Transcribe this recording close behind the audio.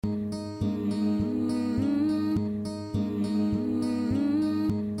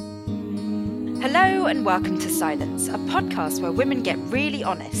Hello and welcome to Silence, a podcast where women get really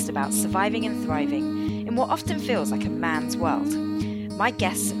honest about surviving and thriving in what often feels like a man's world. My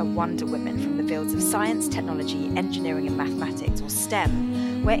guests are Wonder Women from the fields of science, technology, engineering and mathematics, or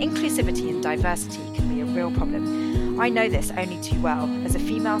STEM, where inclusivity and diversity can be a real problem. I know this only too well as a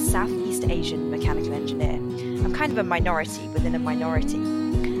female Southeast Asian mechanical engineer. I'm kind of a minority within a minority.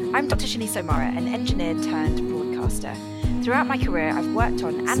 I'm Dr. Shanice O'Mara, an engineer turned broadcaster. Throughout my career, I've worked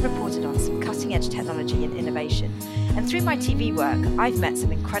on and reported on some cutting-edge technology and innovation. And through my TV work, I've met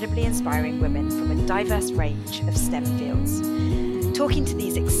some incredibly inspiring women from a diverse range of STEM fields. Talking to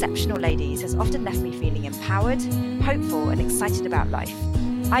these exceptional ladies has often left me feeling empowered, hopeful, and excited about life.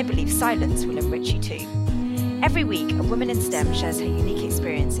 I believe silence will enrich you too. Every week, a woman in STEM shares her unique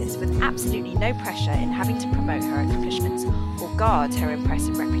experiences with absolutely no pressure in having to promote her accomplishments or guard her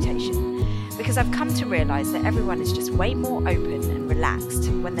impressive reputation. Because I've come to realise that everyone is just way more open and relaxed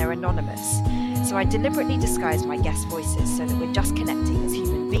when they're anonymous. So I deliberately disguised my guest voices so that we're just connecting as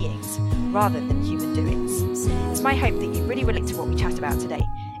human beings rather than human doings. It's my hope that you really relate to what we chat about today.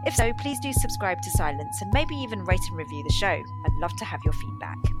 If so, please do subscribe to Silence and maybe even rate and review the show. I'd love to have your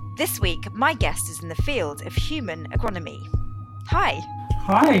feedback. This week, my guest is in the field of human agronomy. Hi.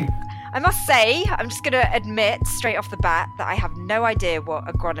 Hi. I must say, I'm just going to admit straight off the bat that I have no idea what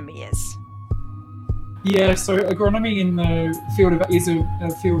agronomy is. Yeah, so agronomy in the field is a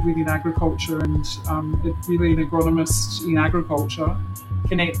field within agriculture, and really an agronomist in agriculture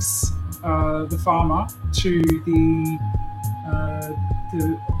connects the farmer to the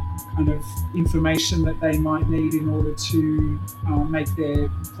kind of information that they might need in order to make their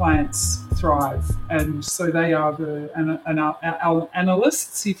plants thrive. And so they are the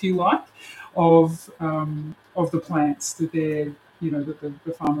analysts, if you like, of the plants that the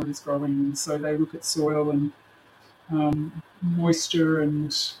farmer is growing. And so they look at soil and moisture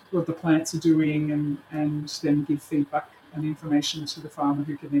and what the plants are doing, and then give feedback and information to the farmer,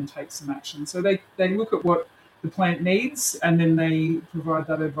 who can then take some action. So they look at what the plant needs, and then they provide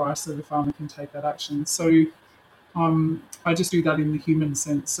that advice so the farmer can take that action. So I just do that in the human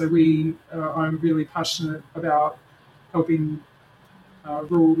sense. So I'm really passionate about helping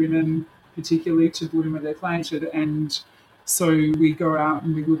rural women, particularly, to bloom where they're planted. And so we go out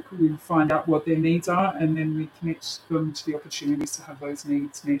and we find out what their needs are, and then we connect them to the opportunities to have those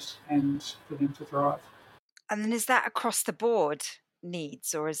needs met and for them to thrive. And then is that across the board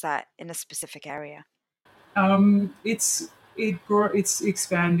needs, or is that in a specific area? It's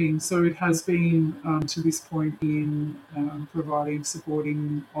expanding. So it has been to this point in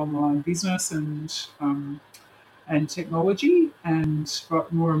supporting online business and technology,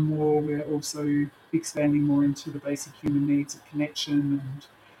 but more and more we're also expanding more into the basic human needs of connection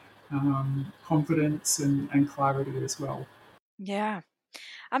and confidence and clarity as well. Yeah,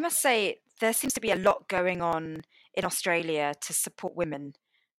 I must say there seems to be a lot going on in Australia to support women.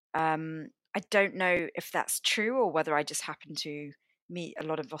 I don't know if that's true or whether I just happen to meet a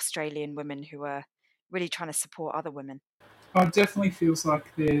lot of Australian women who are really trying to support other women. It definitely feels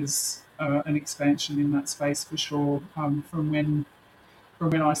like there's an expansion in that space for sure. From when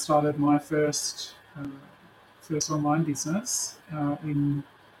I started my first online business in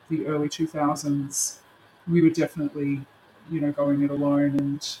the early 2000s, we were definitely going it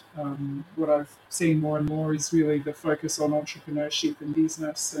alone. And what I've seen more and more is really the focus on entrepreneurship and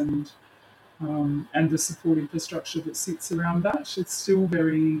business and the support infrastructure that sits around that. It's still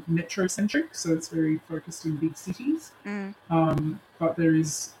very metro-centric, so it's very focused in big cities. But there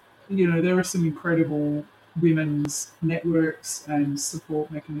are some incredible women's networks and support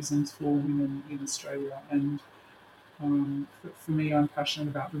mechanisms for women in Australia. And for me, I'm passionate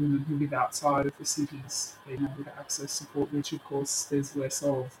about the women who live outside of the cities being able to access support, which of course there's less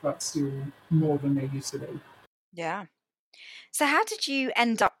of, but still more than there used to be. Yeah. So how did you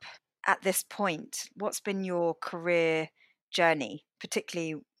end up at this point? What's been your career journey,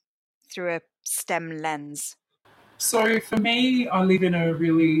 particularly through a STEM lens? So for me, I live in a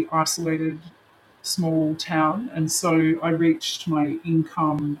really isolated small town, and so I reached my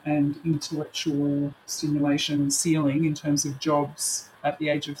income and intellectual stimulation ceiling in terms of jobs at the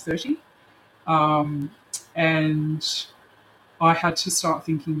age of 30. And I had to start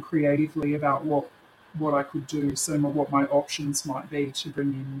thinking creatively about what I could do, so what my options might be to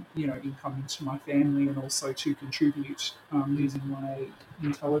bring in, income into my family and also to contribute using my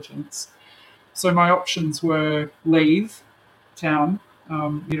intelligence. So my options were leave town,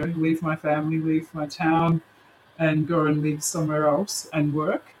 leave my family, leave my town, and go and live somewhere else and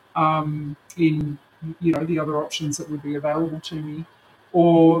work in, the other options that would be available to me,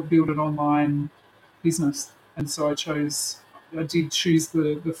 or build an online business. And so I chose I did choose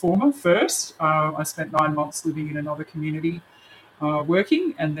the former first. I spent 9 months living in another community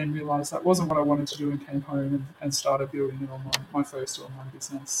working, and then realised that wasn't what I wanted to do, and came home and started building my first online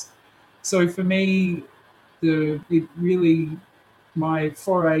business. So for me, it really, my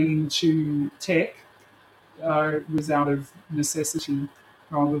foray into tech was out of necessity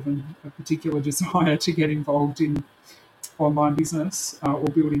rather than a particular desire to get involved in online business or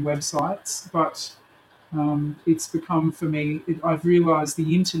building websites. But it's become for me, I've realised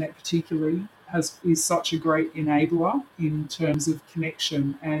the internet particularly is such a great enabler in terms of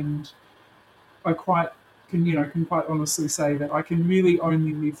connection, and I can quite honestly say that I can really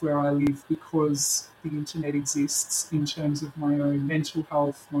only live where I live because the internet exists in terms of my own mental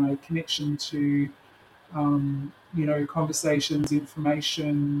health, my connection to conversations,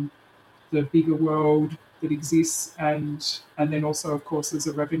 information, the bigger world that exists, and then also, of course, there's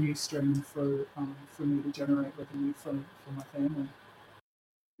a revenue stream for me to generate revenue for my family.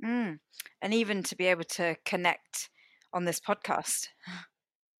 Mm. And even to be able to connect on this podcast.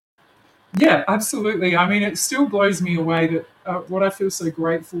 Yeah, absolutely. I mean, it still blows me away that what I feel so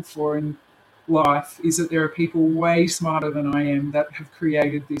grateful for in life is that there are people way smarter than I am that have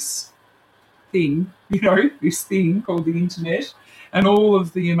created this thing, this thing called the internet, and all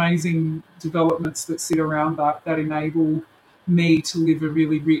of the amazing developments that sit around that enable me to live a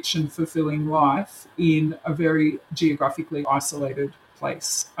really rich and fulfilling life in a very geographically isolated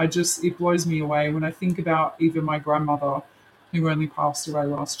place. It blows me away when I think about even my grandmother, who only passed away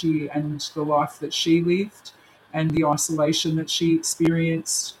last year, and the life that she lived and the isolation that she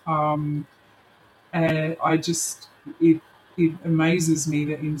experienced. And it amazes me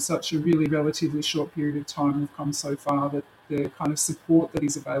that in such a really relatively short period of time we've come so far, that the kind of support that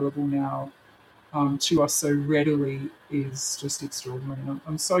is available now to us so readily is just extraordinary.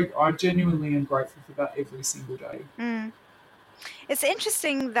 And I genuinely am grateful for that every single day. Mm. It's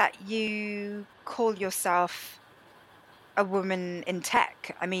interesting that you call yourself a woman in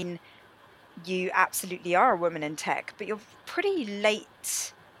tech. I mean, you absolutely are a woman in tech, but you're pretty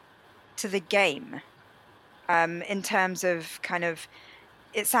late to the game in terms of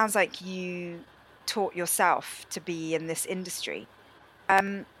it sounds like you taught yourself to be in this industry.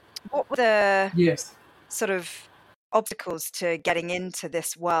 What were the Yes. sort of obstacles to getting into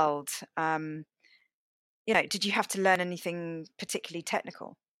this world? Did you have to learn anything particularly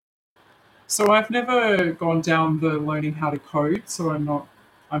technical? So I've never gone down the learning how to code. So I'm not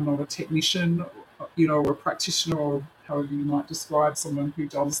a technician, or a practitioner, or however you might describe someone who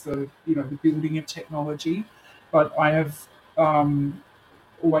does the building of technology. But I have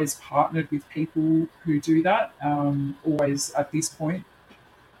always partnered with people who do that. Always at this point,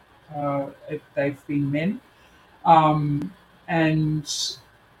 they've been men, and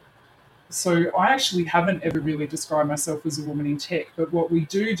so I actually haven't ever really described myself as a woman in tech. But what we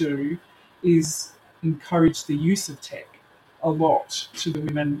do is encourage the use of tech a lot to the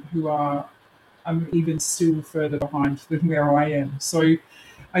women who are even still further behind than where I am. So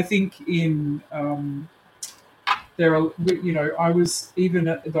I think I was, even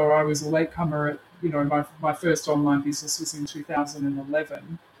though I was a latecomer at, my first online business was in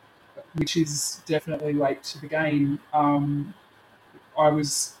 2011, which is definitely late to the game. I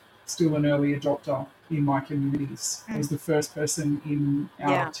was still an early adopter in my communities. I was the first person in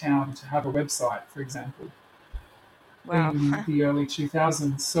our town to have a website, for example, in the early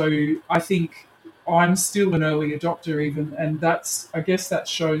 2000s. So I think I'm still an early adopter even, and I guess that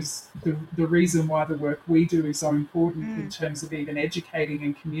shows the reason why the work we do is so important in terms of even educating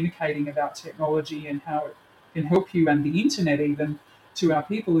and communicating about technology and how it can help you, and the internet even, to our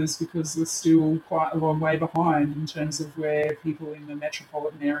people, is because we're still quite a long way behind in terms of where people in the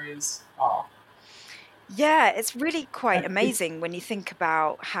metropolitan areas are. Yeah, it's really quite amazing when you think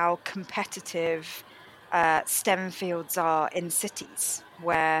about how competitive STEM fields are in cities,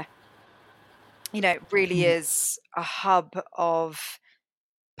 where it really is a hub of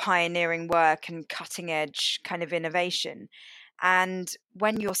pioneering work and cutting edge kind of innovation. And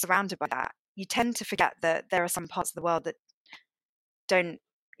when you're surrounded by that, you tend to forget that there are some parts of the world that don't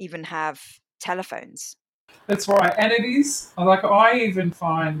even have telephones. That's right, and it is like, I even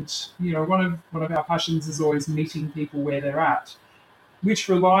find one of our passions is always meeting people where they're at, which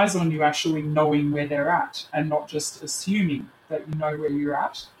relies on you actually knowing where they're at and not just assuming that you know where you're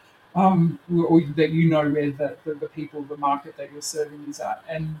at, or that you know where the people, the market that you're serving is at.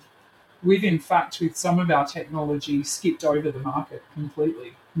 And we've, in fact, with some of our technology, skipped over the market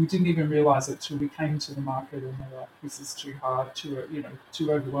completely. We didn't even realise it till we came to the market and we're like, this is too hard, too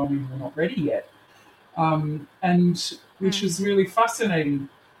overwhelming, we're not ready yet. And which is really fascinating.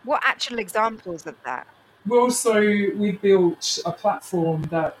 What actual examples of that? Well, so we built a platform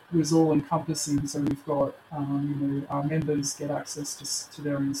that was all encompassing. So we've got, our members get access to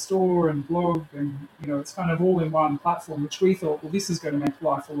their own store and blog, and it's kind of all in one platform. Which we thought, well, this is going to make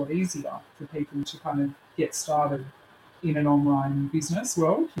life a lot easier for people to kind of get started in an online business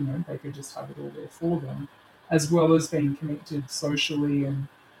world. They could just have it all there for them, as well as being connected socially and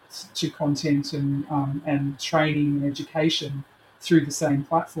to content and training and education through the same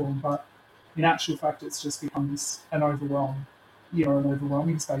platform. But in actual fact, it's just become an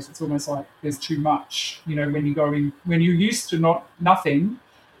overwhelming space. It's almost like there's too much. When you're used to nothing,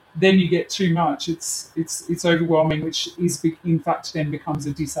 then you get too much. It's overwhelming, which is in fact then becomes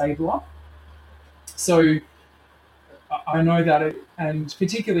a disabler. So I know that, and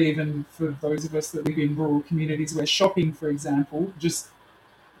particularly even for those of us that live in rural communities where shopping, for example, just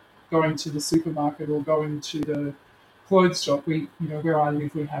going to the supermarket or going to the clothes shop, where I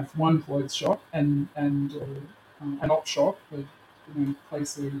live, we have one clothes shop and an op shop, a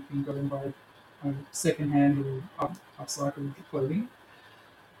place where you can go and buy second-hand or upcycled clothing.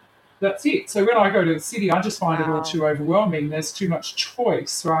 That's it. So when I go to the city, I just find it all too overwhelming. There's too much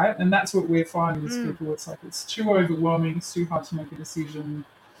choice, right? And that's what we're finding as people. It's like it's too overwhelming. It's too hard to make a decision,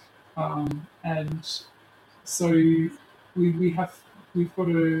 and so we've got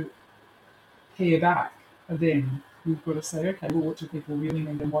to pare back. Then we've got to say, okay, well, what do people really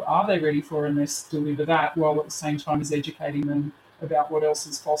need, and what are they ready for, and let's deliver that while at the same time as educating them about what else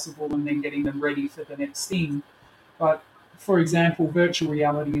is possible, and then getting them ready for the next thing. But for example, virtual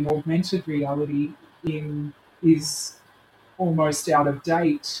reality and augmented reality is almost out of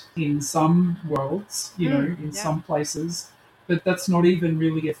date in some worlds, in some places, but that's not even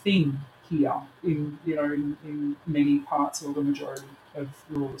really a thing here in many parts or the majority of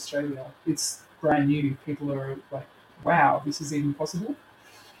rural Australia. It's brand new. People are like, wow, this is even possible.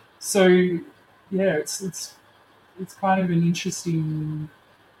 So yeah, it's kind of an interesting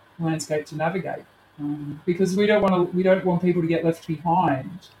landscape to navigate. Because we don't want people to get left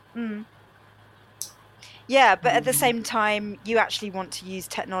behind. Yeah, but at the same time, you actually want to use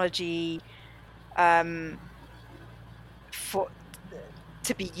technology to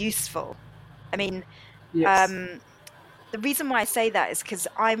be useful. I mean, yes. The reason why I say that is because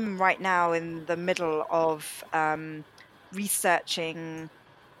I'm right now in the middle of researching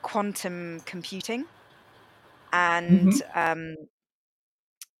quantum computing and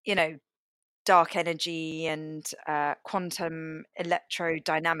dark energy and quantum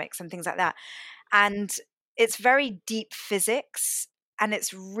electrodynamics and things like that. And it's very deep physics and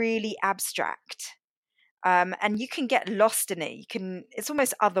it's really abstract. And you can get lost in it. It's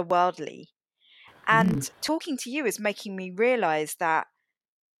almost otherworldly. And talking to you is making me realize that,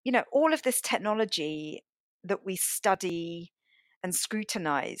 all of this technology that we study and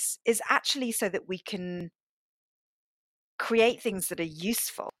scrutinize is actually so that we can create things that are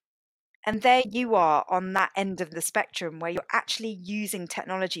useful. And there you are on that end of the spectrum where you're actually using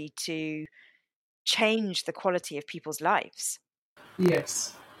technology to change the quality of people's lives.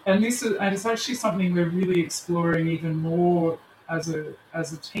 Yes. And it's actually something we're really exploring even more as a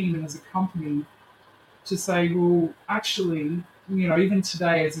team and as a company, to say, well, actually, even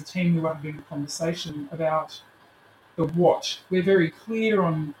today as a team, we were having a conversation about the what. We're very clear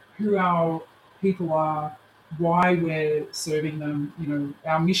on who our people are, why we're serving them.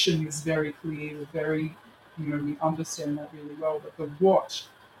 Our mission is very clear. We understand that really well. But the what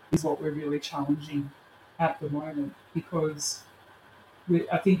is what we're really challenging at the moment, because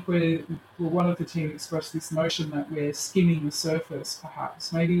I think one of the team expressed this notion that we're skimming the surface.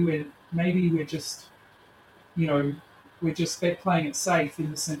 Perhaps maybe we're just we're just playing it safe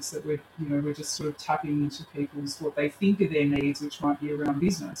in the sense that we're just sort of tapping into people's what they think are their needs, which might be around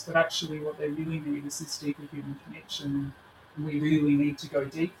business, but actually what they really need is this deeper human connection, and we really need to go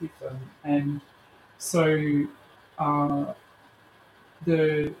deep with them. And so I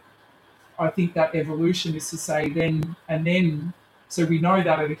think that evolution is to say then, so we know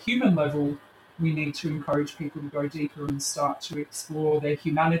that at a human level, we need to encourage people to go deeper and start to explore their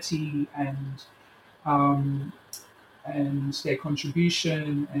humanity and their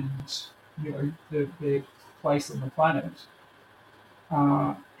contribution and their place on the planet.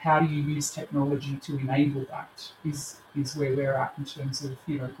 How do you use technology to enable that? Is where we're at in terms of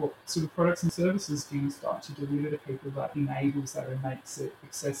what sort of products and services do you start to deliver to people that enables that and makes it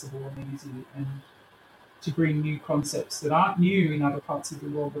accessible and easy, and to bring new concepts that aren't new in other parts of the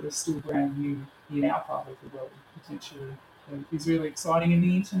world but are still brand new in our part of the world potentially is really exciting, and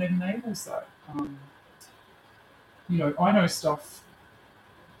the internet enables that. I know stuff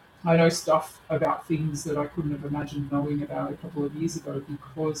I know stuff about things that I couldn't have imagined knowing about a couple of years ago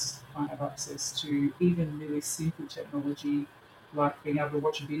because I have access to even really simple technology like being able to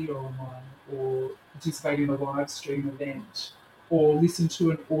watch a video online or participate in a live stream event or listen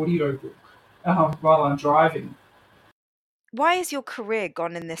to an audiobook while I'm driving. Why has your career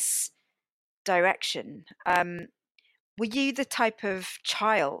gone in this direction? Were you the type of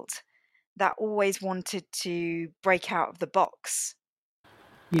child that always wanted to break out of the box?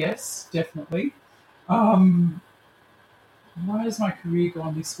 Yes, definitely. Um, why has my career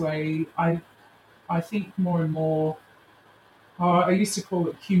gone this way? I think more and more. I used to call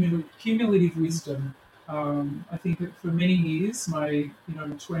it cumulative wisdom. I think that for many years, my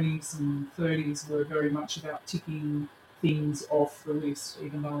 20s and 30s were very much about ticking things off the list,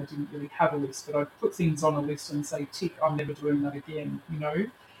 even though I didn't really have a list. But I'd put things on a list and say, tick, I'm never doing that again,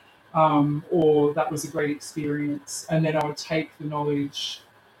 or that was a great experience. And then I would take the knowledge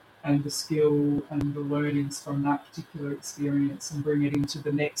and the skill and the learnings from that particular experience and bring it into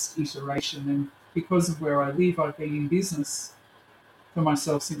the next iteration. And because of where I live, I've been in business for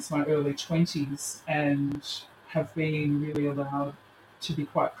myself since my early 20s and have been really allowed to be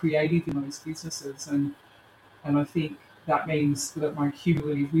quite creative in those businesses. And I think that means that my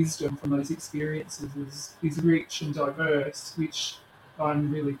cumulative wisdom from those experiences is rich and diverse, which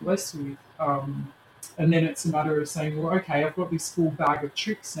I'm really blessed with. And then it's a matter of saying, well, okay, I've got this full bag of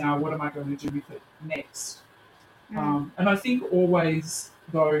tricks now. What am I going to do with it next? And I think always,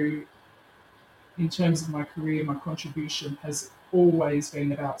 though, in terms of my career, my contribution has always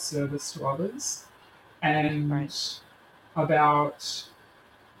been about service to others and Right. about.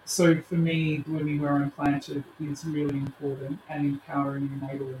 So for me, blooming where I'm planted is really important, and empowering and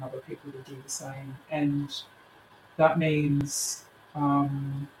enabling other people to do the same. And that means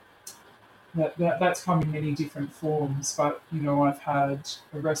that's come in many different forms. But I've had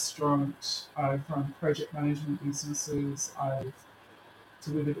a restaurant, I've run project management businesses, I've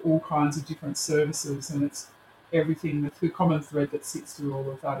delivered all kinds of different services, and it's everything. The common thread that sits through all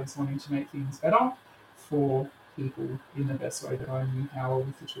of that is wanting to make things better for people in the best way that I knew how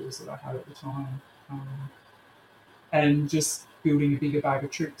with the tools that I had at the time, and just building a bigger bag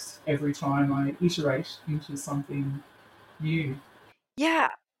of tricks every time I iterate into something new. Yeah,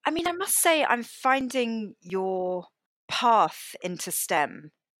 I mean, I must say, I'm finding your path into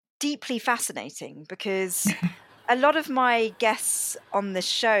STEM deeply fascinating because a lot of my guests on the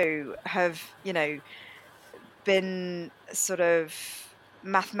show have, been sort of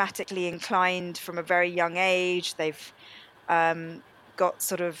mathematically inclined from a very young age. They've got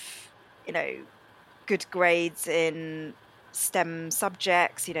sort of, you know, good grades in STEM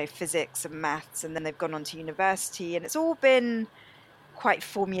subjects, physics and maths, and then they've gone on to university, and it's all been quite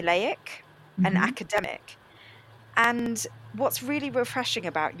formulaic and Hmm. academic. And what's really refreshing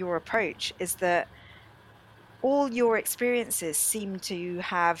about your approach is that all your experiences seem to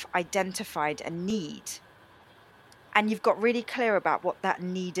have identified a need, and you've got really clear about what that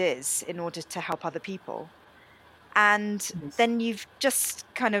need is in order to help other people. And Yes. then you've just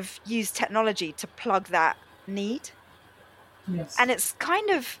kind of used technology to plug that need. Yes. And it's kind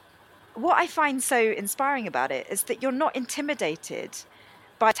of what I find so inspiring about it is that you're not intimidated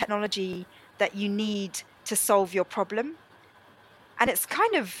by technology that you need to solve your problem. And it's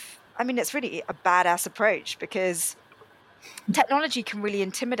kind of, I mean, it's really a badass approach because technology can really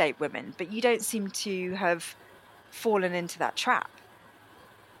intimidate women, but you don't seem to have fallen into that trap.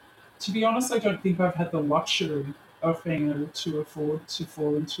 To be honest, I don't think I've had the luxury of being able to afford to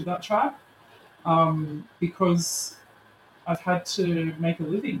fall into that trap, because I've had to make a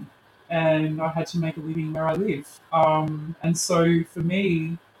living, and I had to make a living where I live. And so for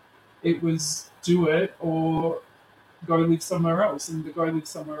me, it was do it or go live somewhere else, and to go live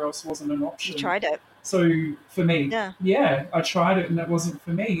somewhere else wasn't an You option. tried it. So for me, Yeah. yeah, I tried it, and that wasn't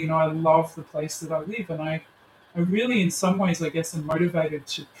for me. I love the place that I live, and I really, in some ways, I guess, am motivated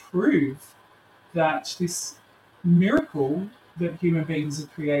to prove that this miracle that human beings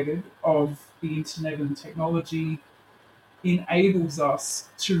have created of the internet and technology enables us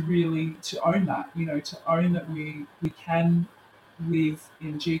to really to own that, to own that we can live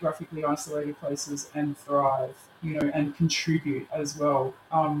in geographically isolated places and thrive, and contribute as well.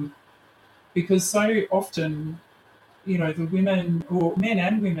 Because so often, the women or men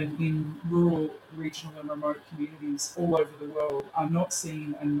and women in rural, regional, and remote communities all over the world are not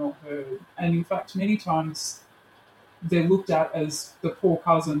seen and not heard. And in fact, many times they're looked at as the poor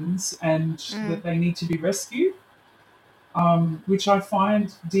cousins and that Mm. they need to be rescued, which I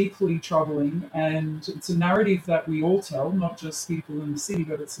find deeply troubling. And it's a narrative that we all tell, not just people in the city,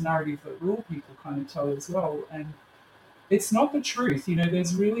 but it's a narrative that rural people kind of tell as well. And it's not the truth.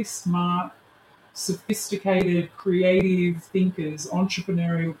 There's really smart, sophisticated, creative thinkers,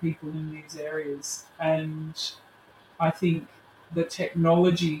 entrepreneurial people in these areas. And I think the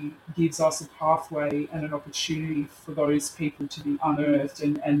technology gives us a pathway and an opportunity for those people to be unearthed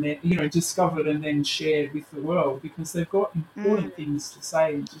and then, discovered and then shared with the world, because they've got Mm, important things to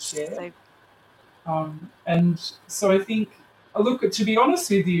say and to share. so And so I think, look, to be honest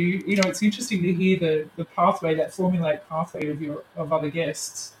with you, it's interesting to hear the pathway, that formulaic pathway of other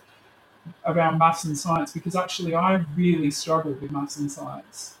guests around maths and science, because actually I really struggled with maths and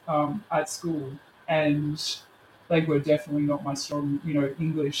science at school, and they were definitely not my strong,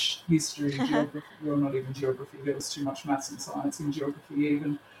 English, history, geography, well, not even geography, there was too much maths and science in geography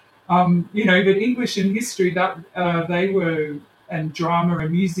even. But English and history, that they were, and drama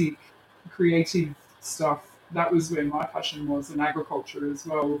and music, creative stuff, that was where my passion was, and agriculture as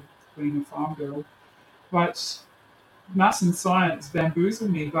well, being a farm girl. But maths and science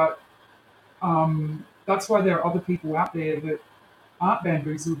bamboozled me, but that's why there are other people out there that aren't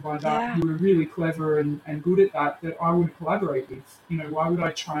bamboozled by that, yeah. who are really clever and good at that I would collaborate with. Why would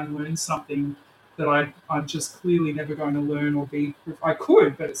I try and learn something that I'm just clearly never going to learn or be? I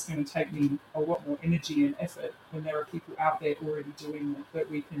could, but it's going to take me a lot more energy and effort when there are people out there already doing it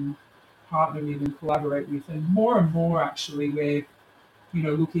that we can partner with and collaborate with. And more actually, where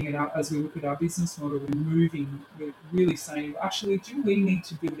looking at as we look at our business model and moving, we're really saying, actually, do we need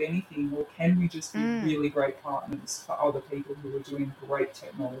to build anything, or can we just be Mm, really great partners for other people who are doing great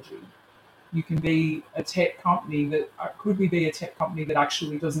technology? You can be a tech company that could we be a tech company that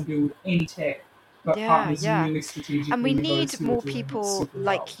actually doesn't build any tech, but yeah, partners yeah. really And we strategically with those need who are more doing it people super well.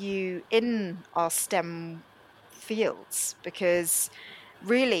 like you in our STEM fields, because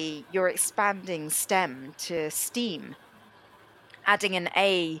really you're expanding STEM to STEAM, adding an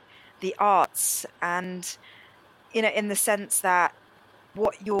A, the arts, and in the sense that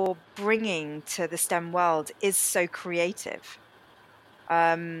what you're bringing to the STEM world is so creative.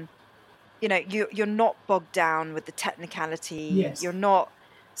 Um, you're not bogged down with the technicality. Yes. You're not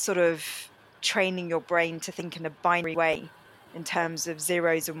sort of training your brain to think in a binary way in terms of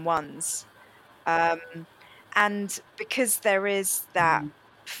zeros and ones. Um, and because there is that Mm.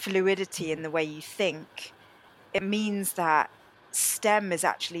 fluidity in the way you think, it means that STEM is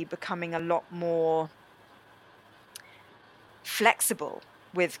actually becoming a lot more flexible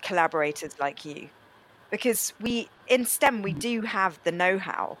with collaborators like you. Because we in STEM we do have the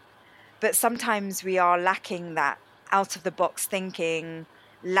know-how, but sometimes we are lacking that out of the box thinking,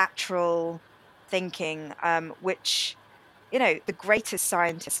 lateral thinking, which the greatest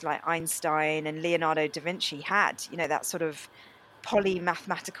scientists like Einstein and Leonardo da Vinci had. That sort of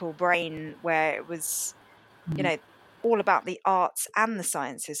polymathematical brain where it was you Mm. know all about the arts and the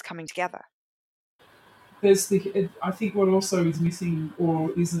sciences coming together. I think what also is missing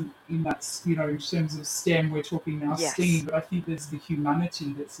or isn't in that, in terms of STEM, we're talking now STEAM, Yes. but I think there's the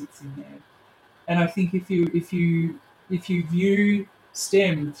humanity that sits in there. And I think if you view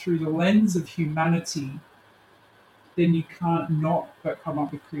STEM through the lens of humanity, then you can't not but come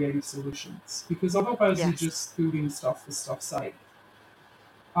up with creative solutions, because otherwise you're Yes. just building stuff for stuff's sake.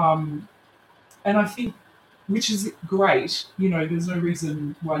 Um, and I think, which is great, there's no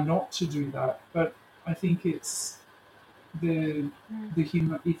reason why not to do that. But I think it's the Mm, the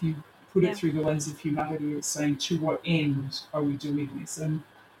human. If you put it yeah. through the lens of humanity, it's saying, to what end are we doing this? And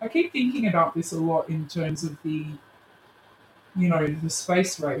I keep thinking about this a lot in terms of the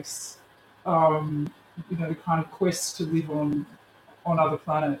space race, the kind of quest to live on other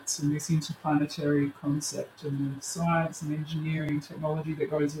planets, and this interplanetary concept, and the science and engineering technology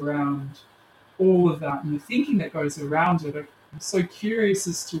that goes around all of that, and the thinking that goes around it. I'm so curious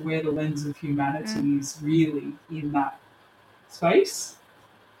as to where the lens of Mm, humanity is really in that space,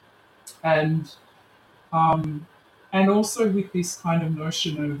 and um, and also with this kind of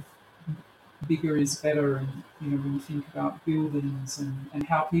notion of bigger is better. And when you think about buildings and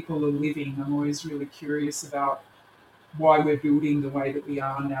how people are living, I'm always really curious about why we're building the way that we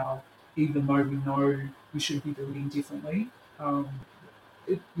are now, even though we know we should be building differently. um,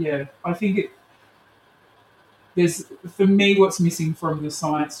 yeah, I think there's, for me, what's missing from the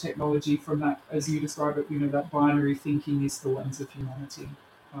science technology, from that, as you describe it, that binary thinking, is the lens of humanity.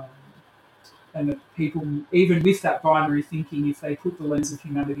 um, and that people, even with that binary thinking, if they put the lens of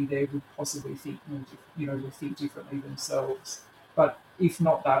humanity there, would possibly think more, would think differently themselves. But if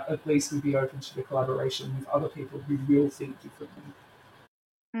not that, at least would be open to the collaboration with other people who will think differently.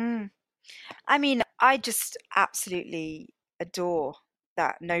 mm. I mean, I just absolutely adore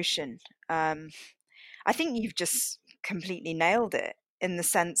that notion. Um, I think you've just completely nailed it, in the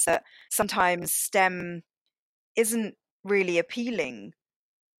sense that sometimes STEM isn't really appealing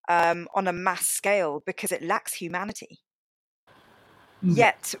on a mass scale because it lacks humanity.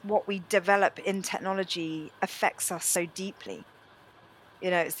 Yet what we develop in technology affects us so deeply.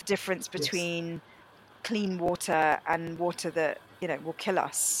 It's the difference between clean water and water that, will kill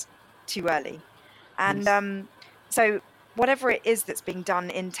us too early. And so whatever it is that's being done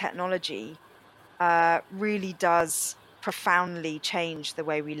in technology really does profoundly change the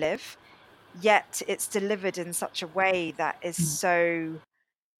way we live. Yet it's delivered in such a way that is so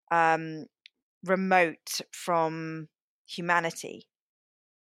remote from humanity.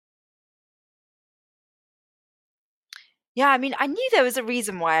 Yeah, I mean, I knew there was a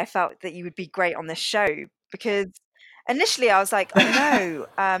reason why I felt that you would be great on this show, because initially I was like, oh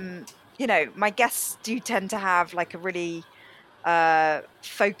no, my guests do tend to have like a really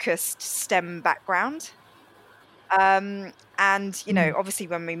focused STEM background. And, obviously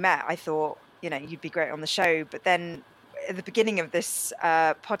when we met, I thought, you'd be great on the show. But then at the beginning of this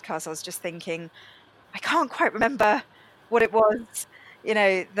podcast, I was just thinking, I can't quite remember what it was,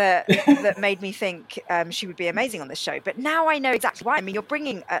 that made me think she would be amazing on this show. But now I know exactly why. I mean, you're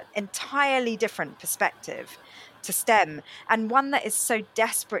bringing an entirely different perspective to STEM, and one that is so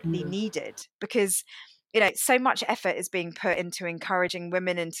desperately needed, because, so much effort is being put into encouraging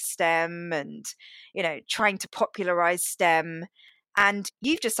women into STEM and, trying to popularize STEM. And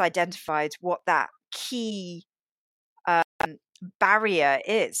you've just identified what that key barrier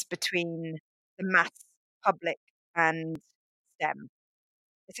is between the mass public and STEM.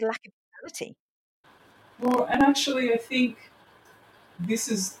 It's a lack of equality. Well, and actually, I think this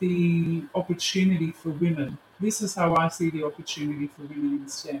is the opportunity for women. This is how I see the opportunity for women in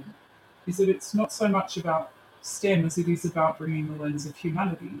STEM, is that it's not so much about STEM as it is about bringing the lens of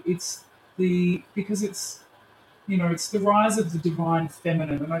humanity. Because it's the rise of the divine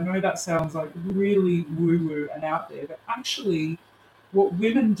feminine. And I know that sounds like really woo-woo and out there, but actually what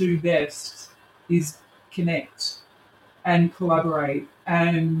women do best is connect and collaborate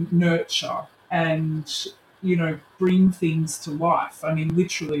and nurture and, bring things to life. I mean,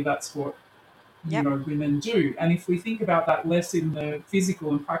 literally that's what, women do. And if we think about that less in the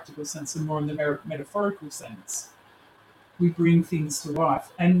physical and practical sense and more in the metaphorical sense, we bring things to life.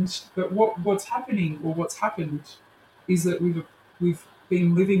 But what's happening, or what's happened, is that we've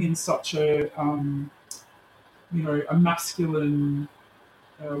been living in such a masculine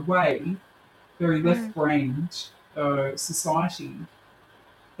way, very left-brained society,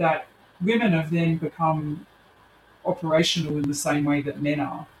 that women have then become operational in the same way that men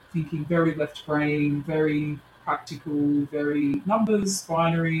are, thinking very left-brain, very practical, very numbers,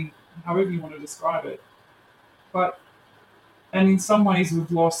 binary, however you want to describe it. And in some ways,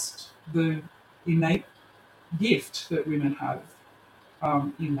 we've lost the innate gift that women have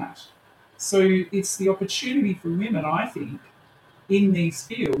in that. So it's the opportunity for women, I think, in these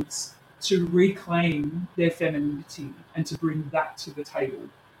fields to reclaim their femininity and to bring that to the table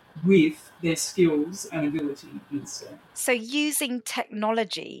with their skills and ability in STEM. So using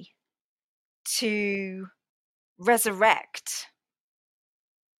technology to resurrect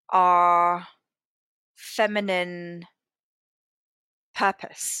our feminine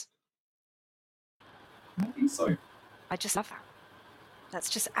purpose. I think so. I just love that. That's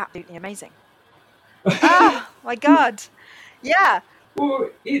just absolutely amazing. Oh my God. Yeah. Well,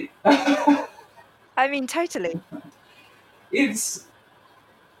 I mean, totally. It's,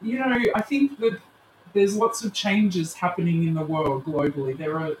 I think that there's lots of changes happening in the world globally.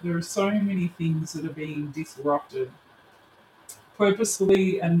 There are so many things that are being disrupted,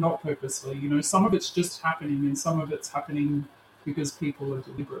 purposefully and not purposefully. Some of it's just happening, and some of it's happening because people are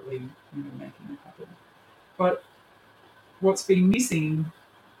deliberately, making it happen. But what's been missing,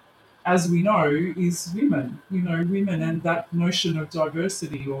 as we know, is women. Women and that notion of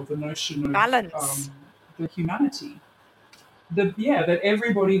diversity, or the notion of balance, the humanity. That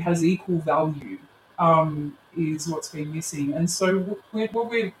everybody has equal value is what's been missing. And so what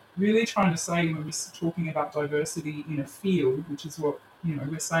we're really trying to say when we're talking about diversity in a field, which is what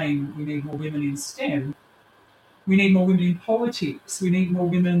we're saying, we need more women in STEM. We need more women in politics. We need more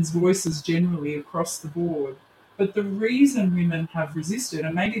women's voices generally across the board. But the reason women have resisted,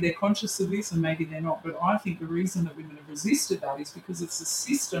 and maybe they're conscious of this and maybe they're not, but I think the reason that women have resisted that is because it's a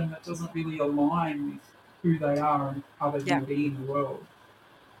system that doesn't really align with who they are and how they want to be in the world.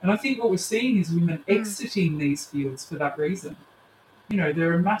 And I think what we're seeing is women exiting these fields for that reason.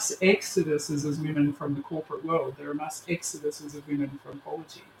 There are mass exoduses of women from the corporate world. There are mass exoduses of women from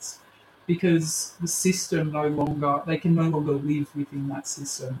politics, because the system they can no longer live within that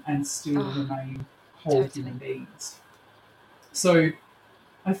system and still remain whole human beings. So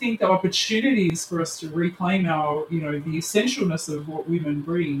I think the opportunities for us to reclaim our, the essentialness of what women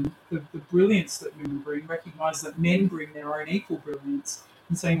bring, the brilliance that women bring, recognise that men bring their own equal brilliance,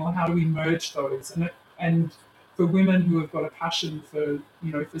 and saying, well, how do we merge those? And for women who have got a passion for,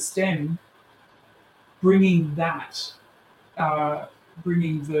 for STEM, bringing that,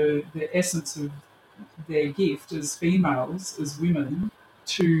 bringing the essence of their gift as females, as women,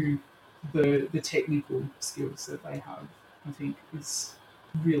 to the technical skills that they have, I think is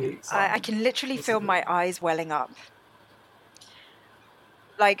really exciting. I can literally feel my eyes welling up.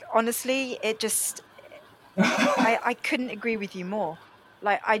 Like, honestly, it just, I couldn't agree with you more.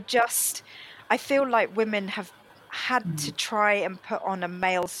 Like, I feel like women have had to try and put on a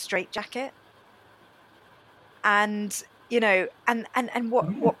male straitjacket. And, and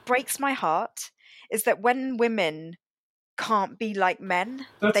what breaks my heart is that when women can't be like men,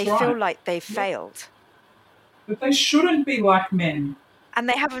 they feel like they've failed. But they shouldn't be like men. And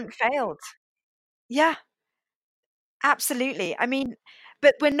they haven't failed. Yeah, absolutely. I mean,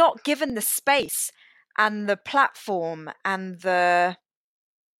 but we're not given the space and the platform and the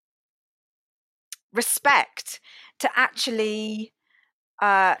respect to actually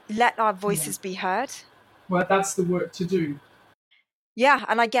let our voices be heard. Well, that's the work to do. Yeah,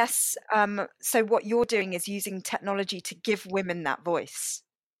 and I guess so what you're doing is using technology to give women that voice.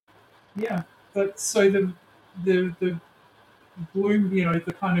 Yeah, but so the bloom,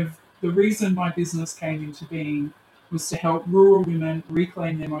 the kind of the reason my business came into being was to help rural women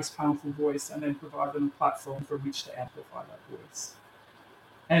reclaim their most powerful voice and then provide them a platform from which to amplify that voice.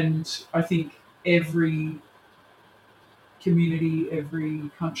 And I think every community, every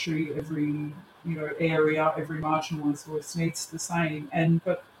country, every area, every marginalised voice needs the same. And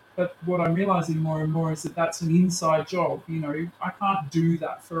but what I'm realising more and more is that that's an inside job. I can't do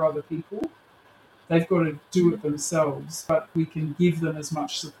that for other people. They've got to do it themselves, but we can give them as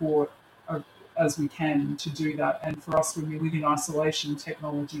much support as we can to do that. And for us, when we live in isolation,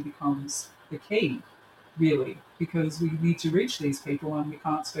 technology becomes the key, really, because we need to reach these people and we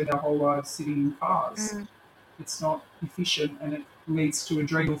can't spend our whole lives sitting in cars. It's not efficient and it leads to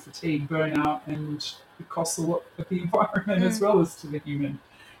adrenal fatigue, burnout, and it costs a lot of the environment as well as to the human.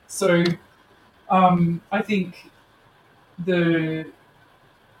 So I think the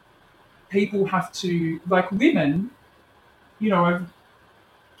people have to, like women,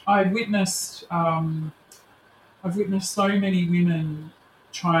 I've witnessed so many women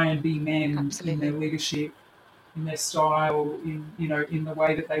try and be men. Absolutely. In their leadership, in their style, in the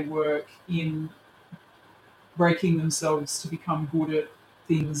way that they work, in breaking themselves to become good at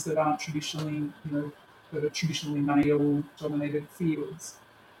things that aren't traditionally, that are traditionally male-dominated fields.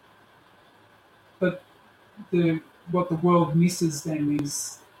 But what the world misses then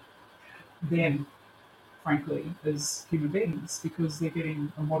is them, frankly, as human beings, because they're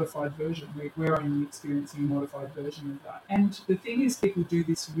getting a modified version. We're only experiencing a modified version of that. And the thing is, people do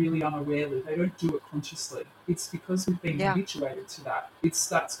this really unawarely. They don't do it consciously. It's because we've been habituated to that.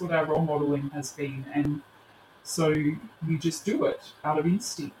 That's what our role modeling has been. And so you just do it out of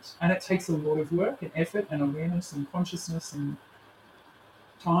instinct. And it takes a lot of work and effort and awareness and consciousness and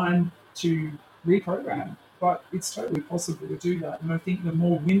time to reprogram. But it's totally possible to do that. And I think the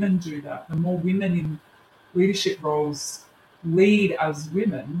more women do that, the more women in leadership roles lead as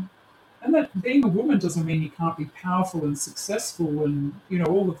women, and that being a woman doesn't mean you can't be powerful and successful and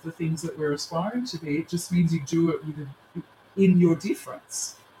all of the things that we're aspiring to be. It just means you do it in your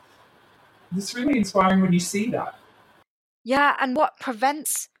difference. It's really inspiring when you see that. Yeah, and what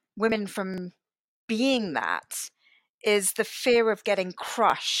prevents women from being that is the fear of getting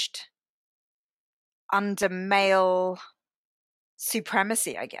crushed under male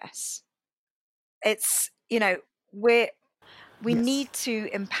supremacy, I guess. It's, we need to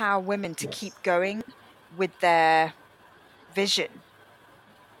empower women to keep going with their vision.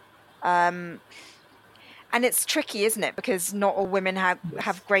 And it's tricky, isn't it? Because not all women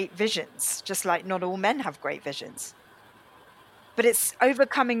have great visions, just like not all men have great visions. But it's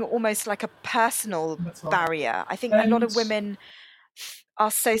overcoming almost like a personal barrier. I think a lot of women are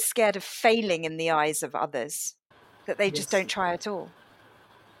so scared of failing in the eyes of others that they just don't try at all.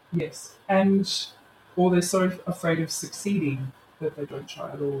 Yes, or they're so afraid of succeeding that they don't try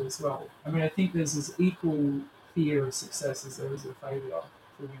at all as well. I mean, I think there's this equal fear of success as there is of failure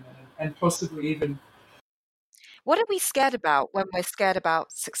for women, and possibly even... What are we scared about when we're scared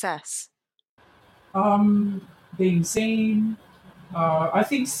about success? Being seen. I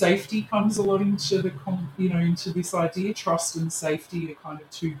think safety comes a lot into into this idea. Trust and safety are kind of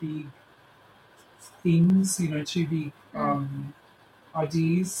two big things, two big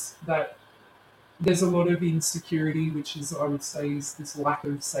ideas that there's a lot of insecurity, which is, I would say, is this lack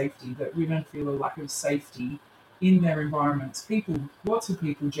of safety, that women feel a lack of safety in their environments. Lots of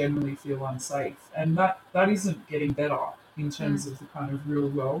people generally feel unsafe, and that isn't getting better in terms of the kind of real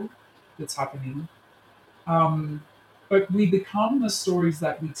world that's happening. But we become the stories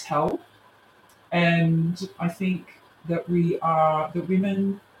that we tell, and I think that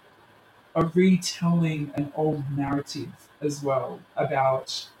women are retelling an old narrative as well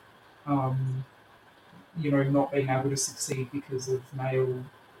about not being able to succeed because of male,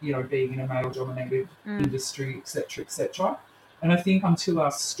 being in a male-dominated industry, etc., etc. And I think until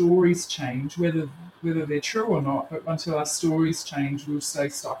our stories change, whether they're true or not, but until our stories change, we'll stay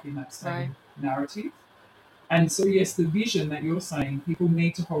stuck in that same narrative. And so, yes, the vision that you're saying, people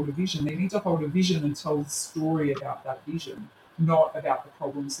need to hold a vision. They need to hold a vision and tell the story about that vision, not about the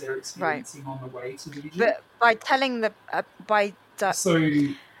problems they're experiencing on the way to the vision. But by telling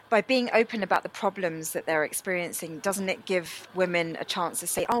by being open about the problems that they're experiencing, doesn't it give women a chance to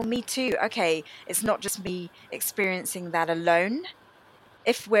say, oh, me too, okay, it's not just me experiencing that alone.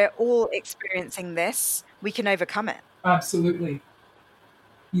 If we're all experiencing this, we can overcome it. Absolutely.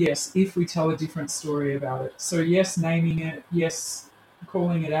 Yes, if we tell a different story about it. So yes, naming it, yes,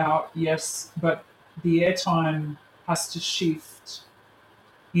 calling it out, yes, but the airtime has to shift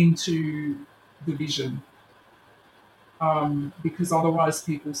into the vision. Because otherwise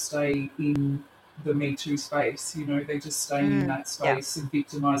people stay in the Me Too space, they just stay in that space of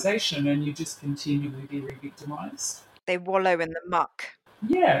victimization, and you just continually be re-victimized. They wallow in the muck.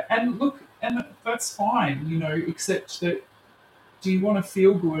 Yeah, and look, and that's fine, except that, do you want to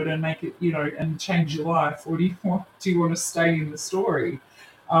feel good and make it, and change your life, or do you want to stay in the story?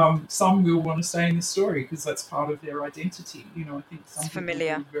 Some will want to stay in the story because that's part of their identity. I think some people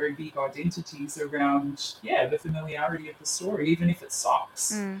have very big identities around, the familiarity of the story, even if it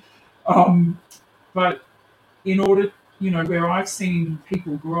sucks. But in order, where I've seen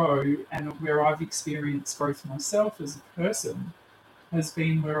people grow and where I've experienced growth myself as a person has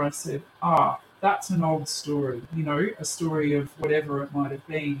been where I said, that's an old story, a story of whatever it might have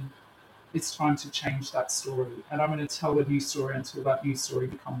been. It's time to change that story, and I'm going to tell a new story until that new story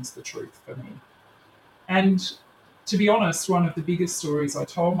becomes the truth for me. And to be honest, one of the biggest stories I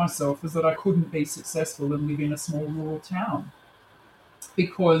told myself is that I couldn't be successful and live in a small rural town,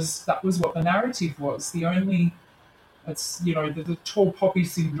 because that was what the narrative was. It's the tall poppy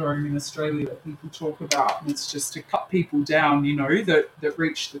syndrome in Australia that people talk about, and it's just to cut people down, that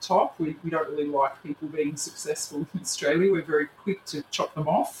reach the top. We don't really like people being successful in Australia. We're very quick to chop them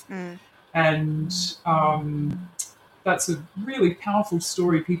off. And that's a really powerful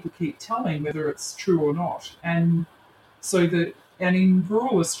story people keep telling, whether it's true or not. And so in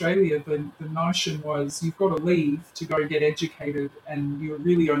rural Australia, the notion was you've got to leave to go get educated, and you're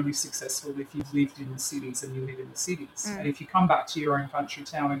really only successful if you've lived in the cities and you live in the cities. And if you come back to your own country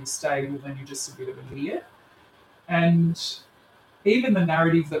town and you stay, well, then you're just a bit of an idiot. And even the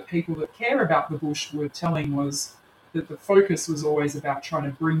narrative that people that care about the bush were telling was that the focus was always about trying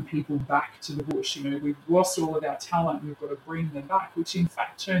to bring people back to the bush. We've lost all of our talent, we've got to bring them back, which in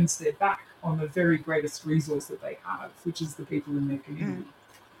fact turns their back on the very greatest resource that they have, which is the people in their community.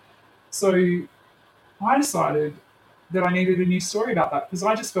 So I decided that I needed a new story about that, because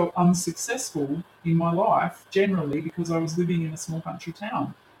I just felt unsuccessful in my life generally because I was living in a small country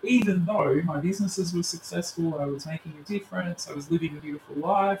town. Even though my businesses were successful, I was making a difference, I was living a beautiful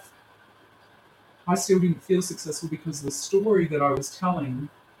life, I still didn't feel successful because the story that I was telling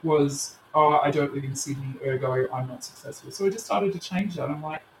was, I don't live in Sydney, ergo I'm not successful. So I just started to change that. I'm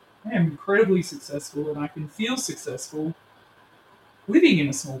like, I am incredibly successful and I can feel successful living in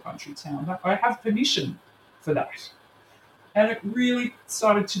a small country town. I have permission for that. And it really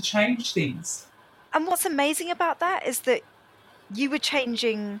started to change things. And what's amazing about that is that you were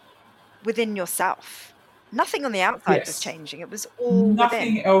changing within yourself. Nothing on the outside was changing. It was all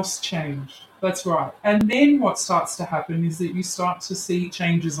Nothing within. else changed. That's right. And then what starts to happen is that you start to see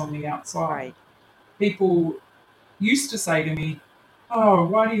changes on the outside. Right. People used to say to me,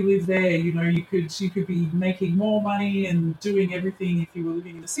 why do you live there? You could be making more money and doing everything if you were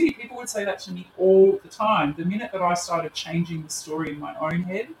living in the city. People would say that to me all the time. The minute that I started changing the story in my own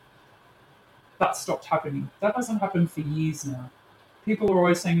head, that stopped happening. That doesn't happen for years now. People are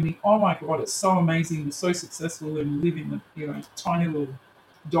always saying to me, oh my God, it's so amazing, you're so successful, and you live in the tiny little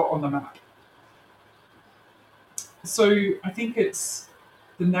dot on the map. So I think the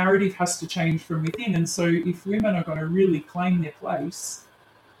narrative has to change from within. And so if women are going to really claim their place,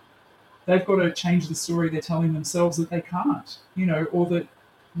 they've got to change the story they're telling themselves that they can't, or that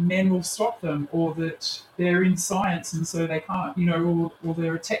men will stop them, or that they're in science and so they can't, or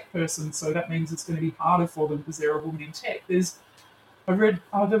they're a tech person, so that means it's going to be harder for them because they're a woman in tech. There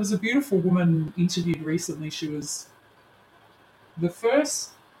was a beautiful woman interviewed recently. She was the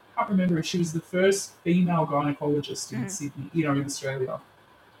first, I can't remember if she was the first female gynecologist in Sydney, in Australia.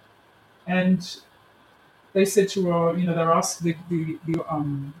 And they said to her, they were asked, the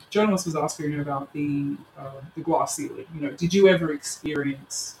journalist was asking her about the glass ceiling. Did you ever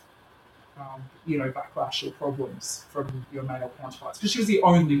experience, backlash or problems from your male counterparts? Because she was the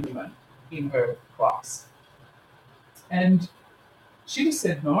only woman in her class. And she just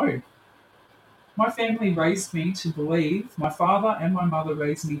said no. My family raised me to believe, my father and my mother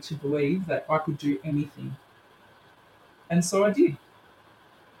raised me to believe that I could do anything. And so I did.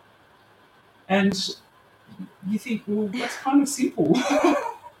 And you think, well, that's kind of simple.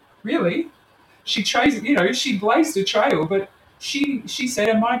 Really? She blazed a trail, but she said,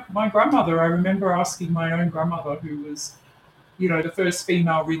 and my grandmother, I remember asking my own grandmother, who was, the first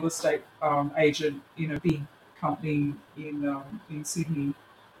female real estate agent in a big company in Sydney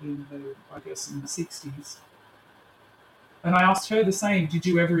in the 60s. And I asked her the same, did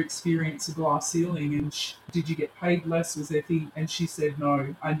you ever experience a glass ceiling, and did you get paid less? Was there thing? And she said,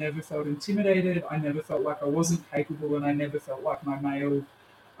 no, I never felt intimidated. I never felt like I wasn't capable, and I never felt like my male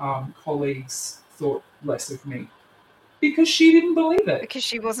colleagues thought less of me. Because she didn't believe it. Because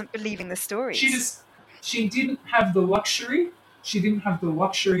she wasn't believing the stories. She didn't have the luxury. She didn't have the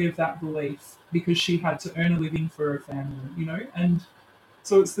luxury of that belief because she had to earn a living for her family, and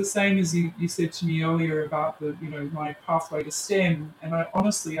so it's the same as you said to me earlier about my pathway to STEM, and I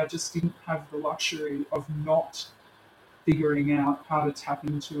just didn't have the luxury of not figuring out how to tap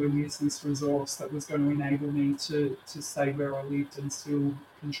into and use this resource that was going to enable me to stay where I lived and still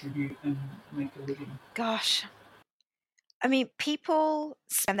contribute and make a living. Gosh. I mean, people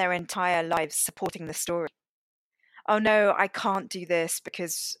spend their entire lives supporting the story. Oh no, I can't do this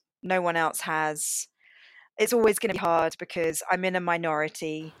because no one else has. It's always going to be hard because I'm in a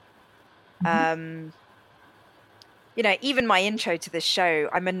minority. Mm-hmm. Even my intro to this show,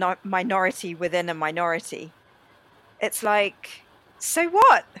 I'm a minority within a minority. It's like, so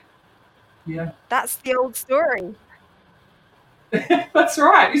what? Yeah. That's the old story. That's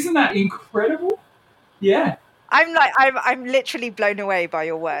right. Isn't that incredible? Yeah. I'm literally blown away by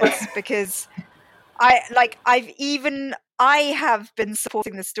your words because I have been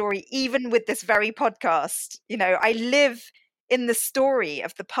supporting the story even with this very podcast. I live in the story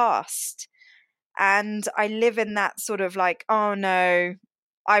of the past, and I live in that sort of like, oh no,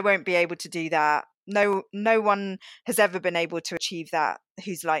 I won't be able to do that. No one has ever been able to achieve that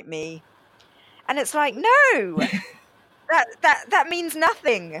who's like me. And it's like, no, that means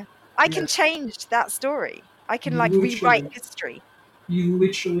nothing. I can change that story. I can rewrite history. You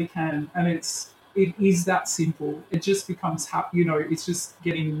literally can, and it is that simple. It just becomes, it's just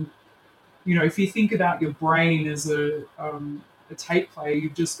getting, if you think about your brain as a tape player,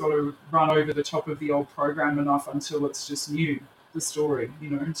 you've just got to run over the top of the old program enough until it's just new, the story,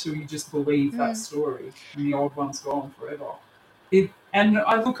 until you just believe that story and the old one's gone forever. And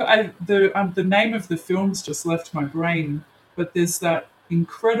I look at the name of the film's just left my brain, but there's that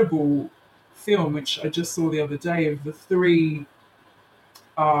incredible film, which I just saw the other day, of the 3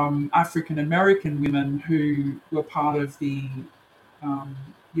 African American women who were part of the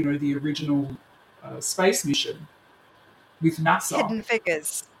the original space mission with NASA. Hidden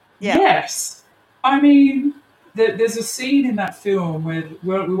Figures. Yeah. Yes. I mean, there's a scene in that film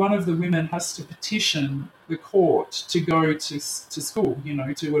where one of the women has to petition the court to go to school,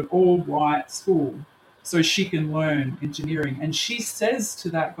 to an all-white school, so she can learn engineering. And she says to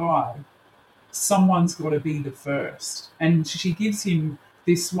that guy, someone's got to be the first. And she gives him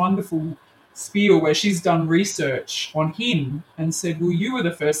this wonderful spiel where she's done research on him and said, well, you were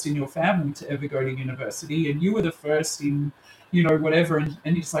the first in your family to ever go to university, and you were the first in, whatever. And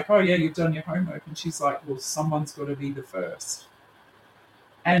he's like, oh, yeah, you've done your homework. And she's like, well, someone's got to be the first.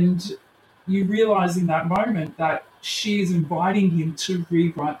 And you realize in that moment that she is inviting him to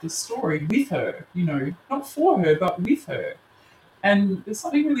rewrite the story with her, not for her, but with her. And there's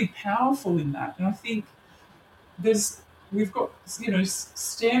something really powerful in that. And I think we've got,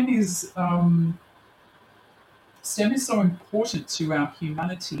 STEM is so important to our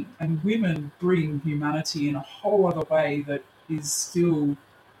humanity, and women bring humanity in a whole other way that is still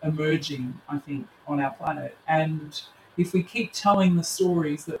emerging, I think, on our planet. And if we keep telling the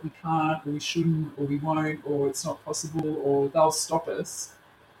stories that we can't, or we shouldn't, or we won't, or it's not possible, or they'll stop us,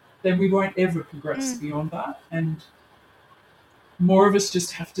 then we won't ever progress beyond that. And more of us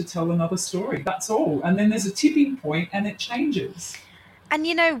just have to tell another story. That's all. And then there's a tipping point and it changes.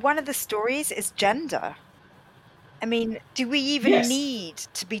 And one of the stories is gender. I mean, do we even Yes. need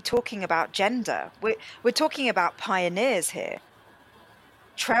to be talking about gender? We're talking about pioneers here,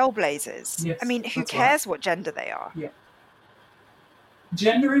 trailblazers. Yes, I mean, who that's right. cares what gender they are? Yeah.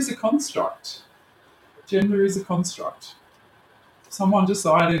 Gender is a construct. Gender is a construct. Someone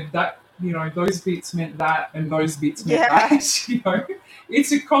decided that, those bits meant that and those bits meant Yeah. that.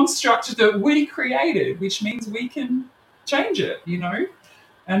 It's a construct that we created, which means we can change it,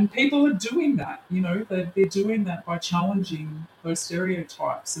 And people are doing that, they're doing that by challenging those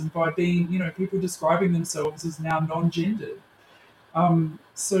stereotypes and by being, people describing themselves as now non-gendered.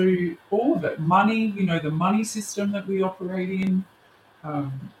 So all of it, money, the money system that we operate in,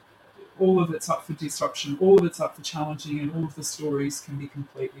 um, all of it's up for disruption, all of it's up for challenging, and all of the stories can be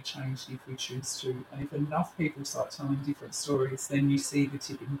completely changed if we choose to. And if enough people start telling different stories, then you see the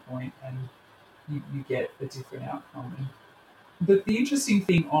tipping point and you get a different outcome. But the interesting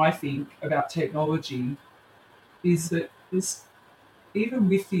thing I think about technology is that even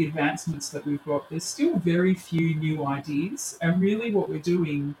with the advancements that we've got, there's still very few new ideas. And really what we're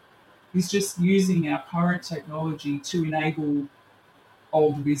doing is just using our current technology to enable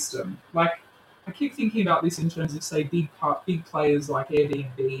old wisdom. Like, I keep thinking about this in terms of, say, big players like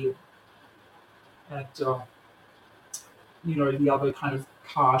Airbnb and the other kind of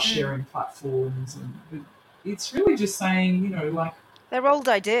car sharing platforms, and it's really just saying, like, they're old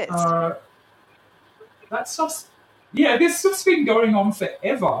ideas. That stuff's this stuff's been going on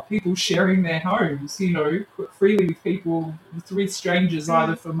forever. People sharing their homes, freely with people, with strangers,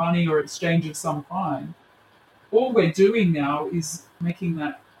 either for money or exchange of some kind. All we're doing now is making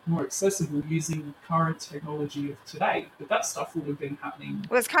that more accessible using current technology of today. But that stuff would have been happening.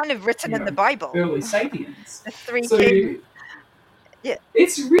 Well, it's kind of written in the Bible. Early sapiens. The three kings. Yeah.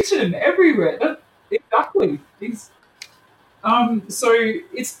 It's written everywhere. Exactly. So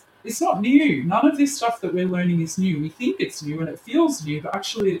it's not new. None of this stuff that we're learning is new. We think it's new and it feels new, but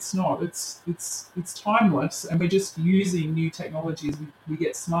actually it's not. It's timeless, and we're just using new technologies. We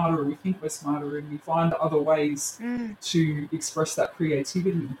get smarter, we think we're smarter, and we find other ways to express that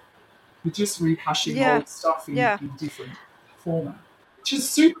creativity. We're just rehashing old stuff in different format, which is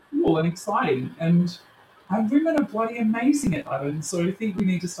super cool and exciting. And women are bloody amazing at that. And so I think we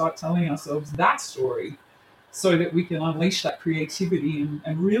need to start telling ourselves that story, so that we can unleash that creativity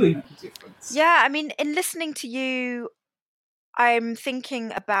and really make a difference. Yeah, I mean, in listening to you, I'm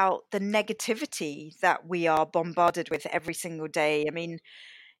thinking about the negativity that we are bombarded with every single day. I mean,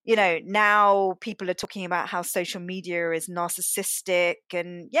 now people are talking about how social media is narcissistic,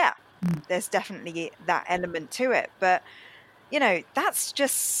 and there's definitely that element to it. But, that's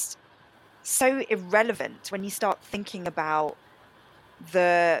just so irrelevant when you start thinking about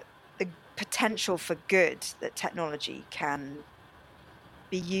the potential for good that technology can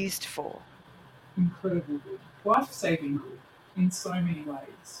be used for. Incredible good. Life-saving good in so many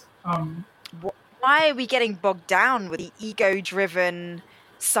ways. Why are we getting bogged down with the ego-driven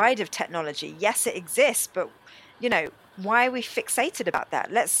side of technology? Yes, it exists, but, why are we fixated about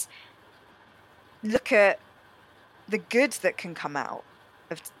that? Let's look at the good that can come out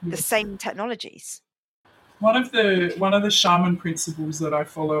of the same technologies. One of the shaman principles that I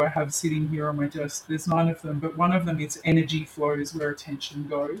follow, I have sitting here on my desk. There's 9 of them, but one of them is energy flows where attention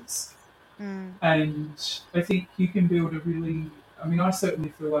goes. And I think you can build I certainly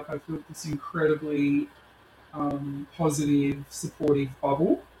feel like I've built this incredibly positive, supportive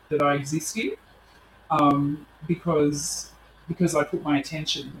bubble that I exist in, because I put my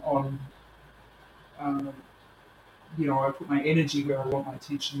attention on, I put my energy where I want my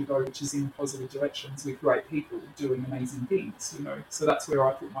attention to go, which is in positive directions with great people doing amazing things, So that's where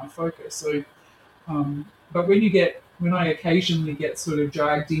I put my focus. So, but when I occasionally get sort of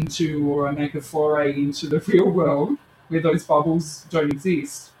dragged into, or I make a foray into the real world where those bubbles don't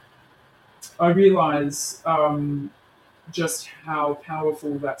exist, I realise just how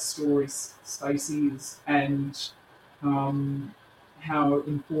powerful that story space is, and how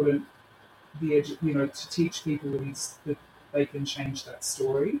important to teach people is that they can change that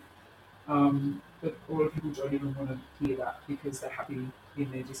story. But a lot of people don't even want to hear that because they're happy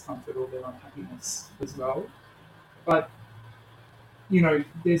in their discomfort or their unhappiness as well. But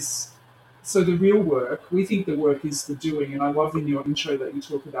so the real work, we think the work is the doing, and I love in your intro that you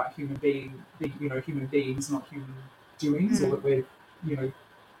talk about human beings, not human doings, or that we're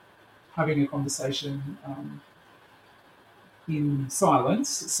having a conversation in silence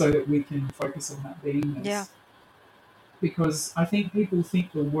so that we can focus on that beingness. Yeah. Because I think people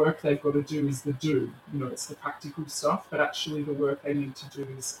think the work they've got to do is the do. It's the practical stuff, but actually the work they need to do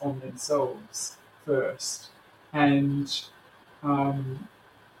is on themselves first. And Um,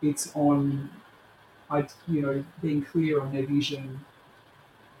 it's on, being clear on their vision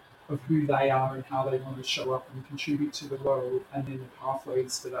of who they are and how they want to show up and contribute to the world, and then the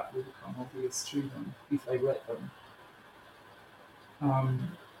pathways for that will become obvious to them if they let them.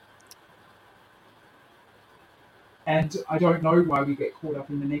 Um, and I don't know why we get caught up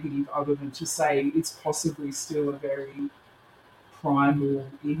in the negative, other than to say it's possibly still a very primal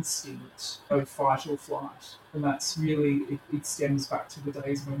instinct of fight or flight. And that's really, it stems back to the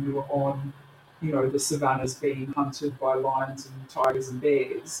days when we were on, the savannas being hunted by lions and tigers and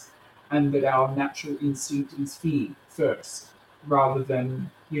bears, and that our natural instinct is fear first, rather than,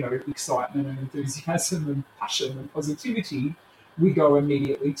 excitement and enthusiasm and passion and positivity. We go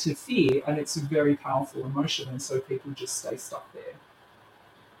immediately to fear, and it's a very powerful emotion, and so people just stay stuck there.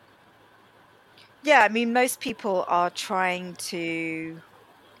 Yeah, I mean, most people are trying to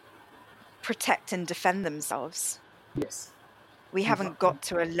protect and defend themselves. Yes. We haven't got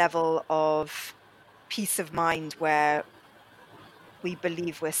to a level of peace of mind where we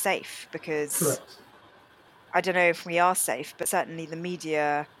believe we're safe, because Correct. I don't know if we are safe, but certainly the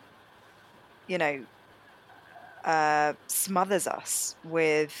media, smothers us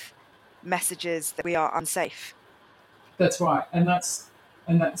with messages that we are unsafe. That's right,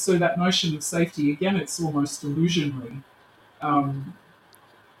 so that notion of safety, again, it's almost illusionary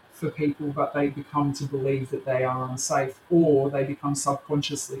for people, but they become to believe that they are unsafe, or they become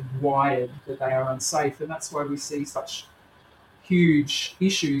subconsciously wired that they are unsafe, and that's why we see such huge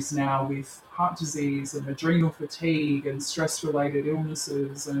issues now with heart disease and adrenal fatigue and stress-related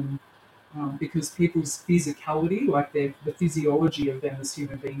illnesses, and because people's physicality, like the physiology of them as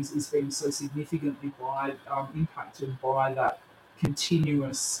human beings, is being so significantly impacted by that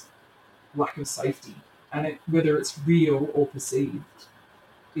continuous lack of safety. And whether it's real or perceived,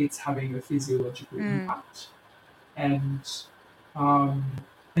 it's having a physiological impact. And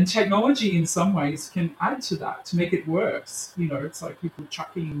technology in some ways can add to that to make it worse. It's like people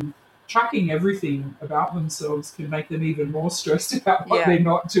tracking everything about themselves can make them even more stressed about what they're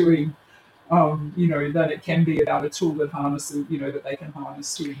not doing. That it can be about a tool that harnesses, that they can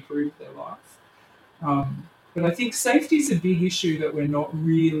harness to improve their life. But I think safety is a big issue that we're not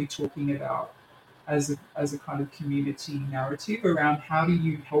really talking about as a kind of community narrative around how do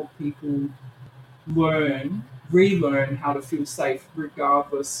you help people relearn how to feel safe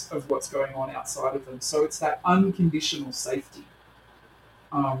regardless of what's going on outside of them. So it's that unconditional safety,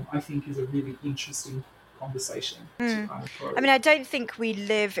 I think, is a really interesting conversation to kind of probe. I mean, I don't think we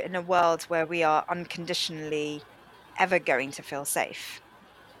live in a world where we are unconditionally ever going to feel safe.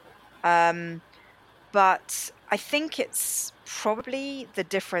 But I think it's probably the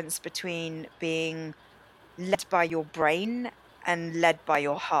difference between being led by your brain and led by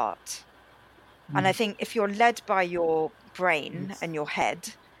your heart. And I think if you're led by your brain and your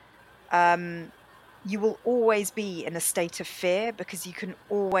head, you will always be in a state of fear, because you can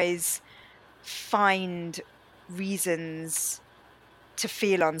always find reasons to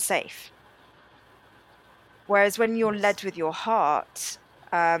feel unsafe. Whereas when you're led with your heart,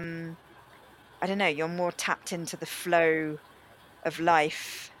 I don't know, you're more tapped into the flow of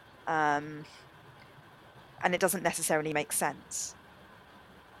life, and it doesn't necessarily make sense.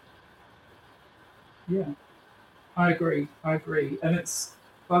 Yeah, I agree. And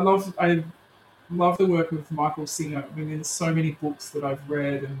I love the work of Michael Singer. I mean, there's so many books that I've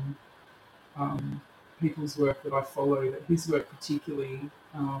read and people's work that I follow, that his work particularly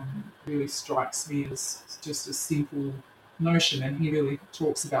really strikes me as just a simple notion. And he really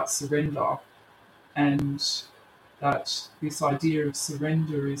talks about surrender, and that this idea of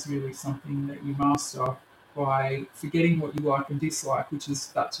surrender is really something that you master by forgetting what you like and dislike, which is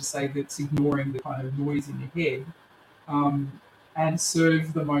that to say that's ignoring the kind of noise in your head, and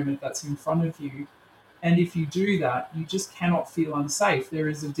serve the moment that's in front of you. And if you do that, you just cannot feel unsafe. There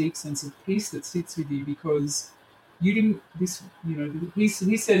is a deep sense of peace that sits with you, because you didn't.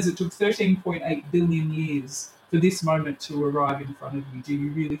 He says it took 13.8 billion years for this moment to arrive in front of you. Do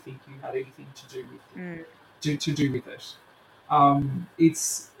you really think you had anything to do with it? To do with it?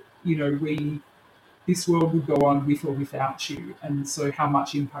 It's this world will go on with or without you, and so how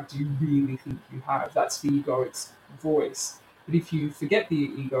much impact do you really think you have? That's the egoic's voice. But if you forget the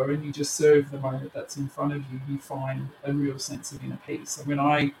ego and you just serve the moment that's in front of you, you find a real sense of inner peace. And when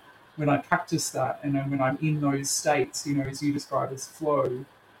I practice that, and when I'm in those states, as you describe as flow,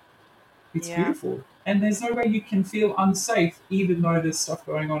 it's beautiful. And there's no way you can feel unsafe, even though there's stuff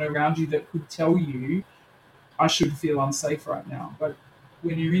going on around you that could tell you, I should feel unsafe right now. But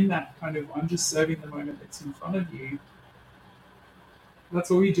when you're in that kind of, I'm just serving the moment that's in front of you,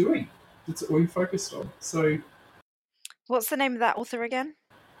 that's all you're doing. That's all you're focused on. So, What's the name of that author again?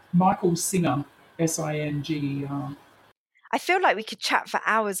 Michael Singer, Singer. I feel like we could chat for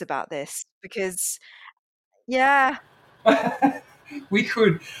hours about this because, yeah. We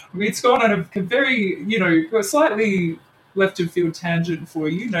could. It's gone on a very, slightly left of field tangent for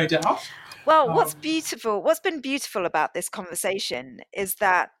you, no doubt. Well, what's been beautiful about this conversation is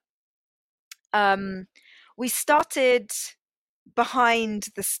that we started behind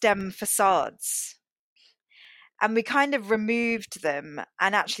the STEM facades and we kind of removed them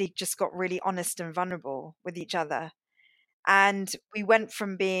and actually just got really honest and vulnerable with each other. And we went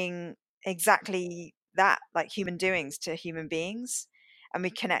from being exactly that, like human doings, to human beings. And we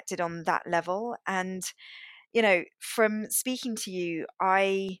connected on that level. And, from speaking to you,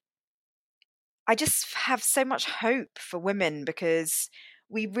 I just have so much hope for women because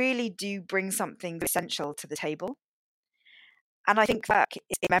we really do bring something essential to the table. And I think work is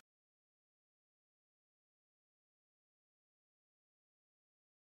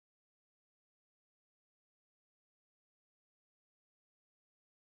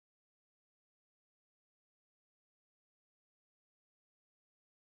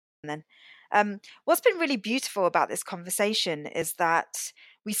then. What's been really beautiful about this conversation is that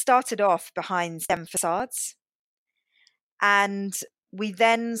we started off behind STEM facades, and we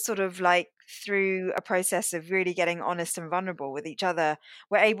then sort of like through a process of really getting honest and vulnerable with each other,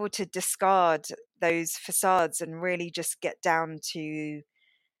 we're able to discard those facades and really just get down to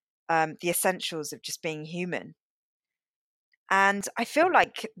the essentials of just being human. And I feel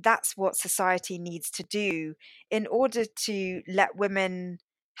like that's what society needs to do in order to let women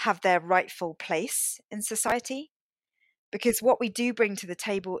have their rightful place in society. Because what we do bring to the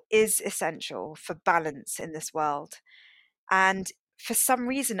table is essential for balance in this world. And for some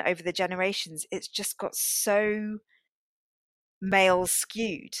reason, over the generations, it's just got so male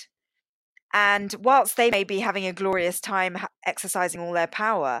skewed. And whilst they may be having a glorious time exercising all their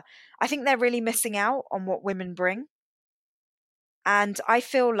power, I think they're really missing out on what women bring. And I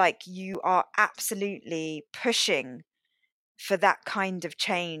feel like you are absolutely pushing for that kind of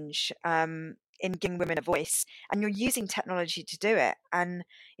change in giving women a voice, and you're using technology to do it. And,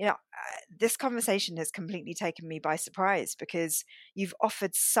 this conversation has completely taken me by surprise because you've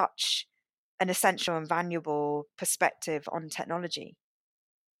offered such an essential and valuable perspective on technology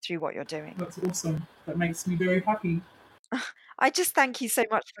through what you're doing. That's awesome. That makes me very happy. I just thank you so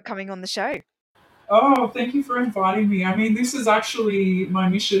much for coming on the show. Oh, thank you for inviting me. I mean, this is actually my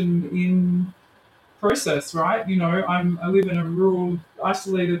mission in process, right? I live in a rural,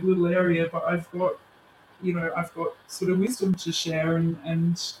 isolated little area, but I've got sort of wisdom to share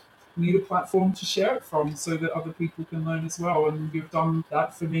and need a platform to share it from so that other people can learn as well. And you've done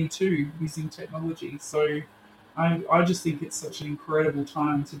that for me too, using technology. So I just think it's such an incredible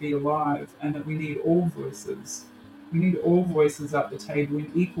time to be alive and that we need all voices. We need all voices at the table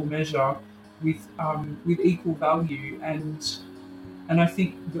in equal measure with equal value. And I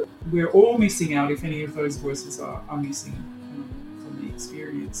think that we're all missing out if any of those voices are missing from the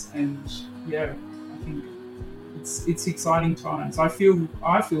experience. And yeah, I think it's exciting times. I feel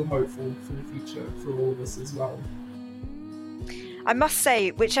hopeful for the future for all of us as well. I must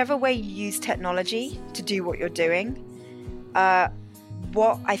say, whichever way you use technology to do what you're doing,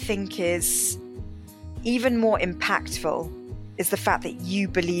 what I think is even more impactful is the fact that you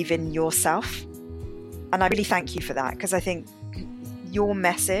believe in yourself. And I really thank you for that, because I think your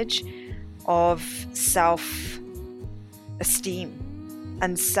message of self-esteem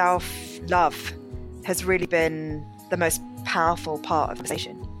and self-love has really been the most powerful part of the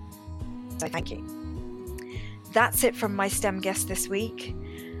conversation. So thank you. That's it from my STEM guest this week.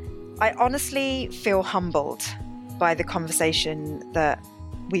 I honestly feel humbled by the conversation that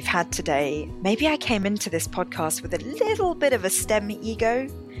we've had today. Maybe I came into this podcast with a little bit of a STEM ego.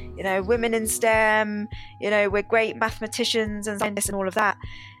 Women in STEM, we're great mathematicians and scientists and all of that.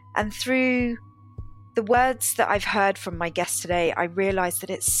 And through the words that I've heard from my guest today, I realized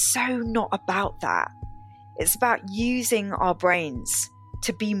that it's so not about that. It's about using our brains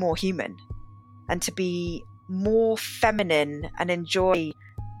to be more human and to be more feminine and enjoy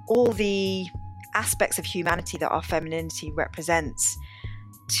all the aspects of humanity that our femininity represents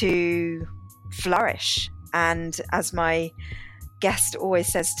to flourish. And as my guest always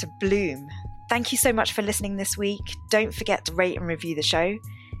says, to bloom. Thank you so much for listening this week. Don't forget to rate and review the show,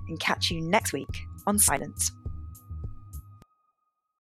 and catch you next week on Silence.